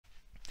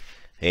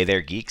Hey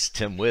there, geeks.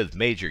 Tim with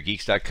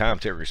MajorGeeks.com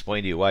to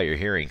explain to you why you're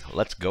hearing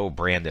 "Let's Go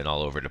Brandon"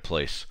 all over the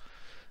place.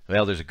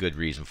 Well, there's a good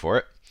reason for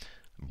it.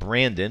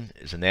 Brandon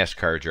is a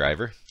NASCAR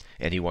driver,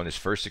 and he won his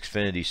first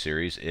Xfinity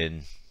Series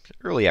in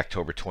early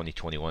October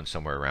 2021,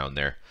 somewhere around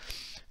there.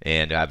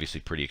 And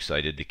obviously pretty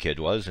excited the kid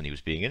was, and he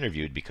was being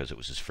interviewed because it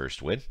was his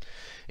first win.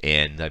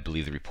 And I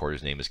believe the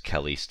reporter's name is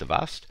Kelly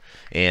Stavast.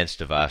 And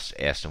Stavast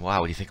asked him,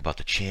 wow, what do you think about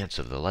the chance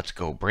of the "Let's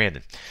Go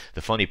Brandon"?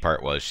 The funny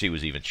part was she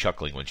was even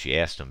chuckling when she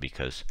asked him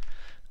because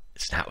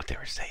it's not what they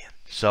were saying.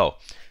 So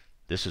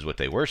this is what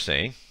they were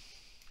saying.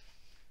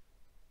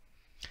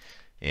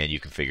 And you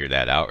can figure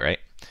that out, right?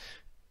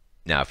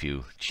 Now if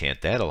you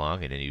chant that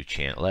along and then you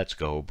chant "Let's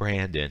Go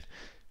Brandon,"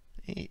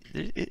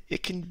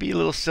 it can be a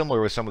little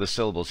similar with some of the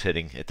syllables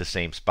hitting at the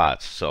same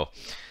spots. So,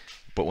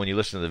 but when you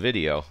listen to the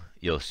video,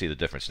 you'll see the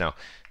difference. Now,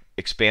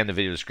 expand the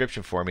video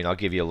description for me, and I'll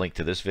give you a link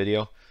to this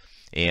video.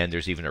 And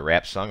there's even a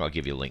rap song. I'll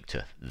give you a link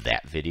to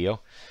that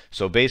video.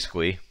 So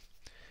basically,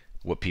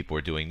 what people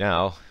are doing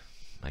now,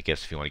 I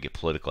guess if you want to get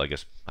political, I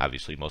guess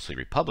obviously mostly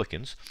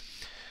Republicans.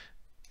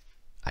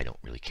 I don't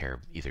really care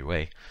either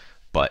way.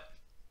 But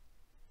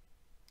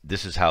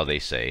this is how they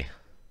say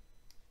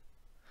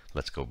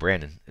 "Let's Go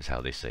Brandon" is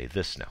how they say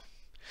this now.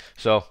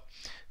 So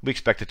we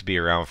expect it to be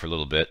around for a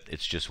little bit.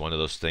 It's just one of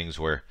those things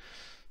where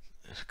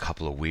a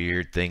couple of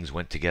weird things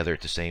went together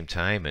at the same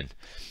time, and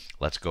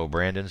 "Let's Go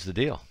Brandon's" the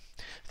deal.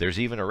 There's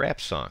even a rap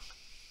song.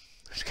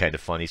 It's kind of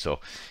funny. So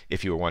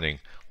if you were wondering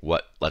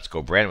what "Let's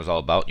Go Brandon" was all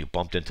about, and you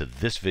bumped into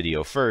this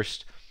video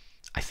first,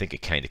 I think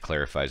it kind of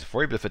clarifies it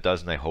for you. But if it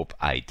doesn't, I hope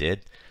I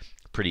did.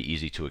 Pretty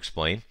easy to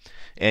explain.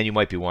 And you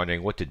might be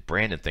wondering, what did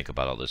Brandon think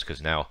about all this?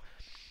 Because now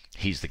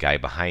he's the guy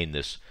behind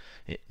this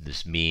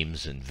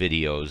memes and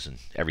videos and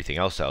everything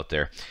else out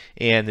there.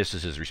 And this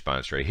is his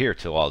response right here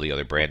to all the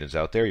other Brandons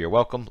out there. You're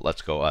welcome.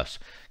 Let's go us.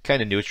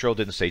 Kind of neutral.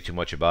 Didn't say too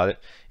much about it.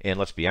 And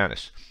let's be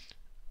honest,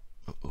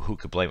 who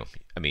could blame him?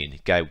 I mean,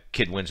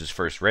 kid wins his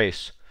first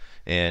race,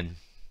 and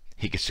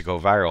he gets to go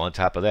viral on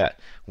top of that.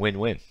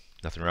 Win-win.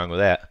 Nothing wrong with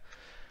that.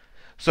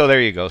 So there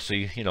you go. So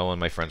you know, when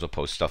my friends will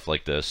post stuff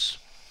like this,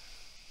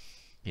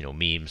 you know,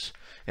 memes,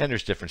 and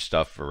there's different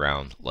stuff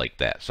around like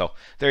that. So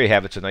there you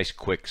have it. It's a nice,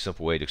 quick,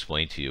 simple way to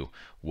explain to you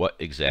what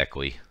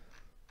exactly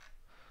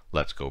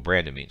 "Let's Go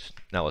Brandon" means.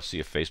 Now let's see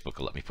if Facebook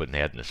will let me put an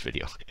ad in this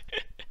video.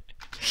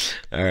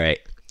 All right,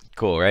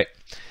 cool, right?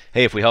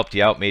 Hey, if we helped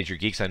you out, Major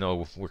Geeks, I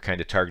know we're kind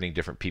of targeting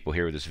different people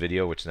here with this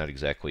video, which is not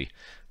exactly,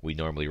 we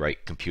normally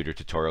write computer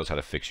tutorials, how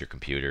to fix your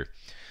computer,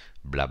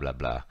 blah blah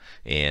blah.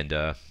 And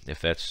if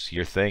that's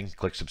your thing,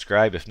 click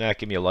subscribe. If not,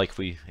 give me a like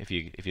if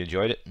you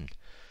enjoyed it. And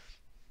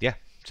yeah,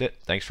 that's it.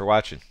 Thanks for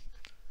watching.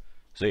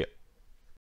 See ya.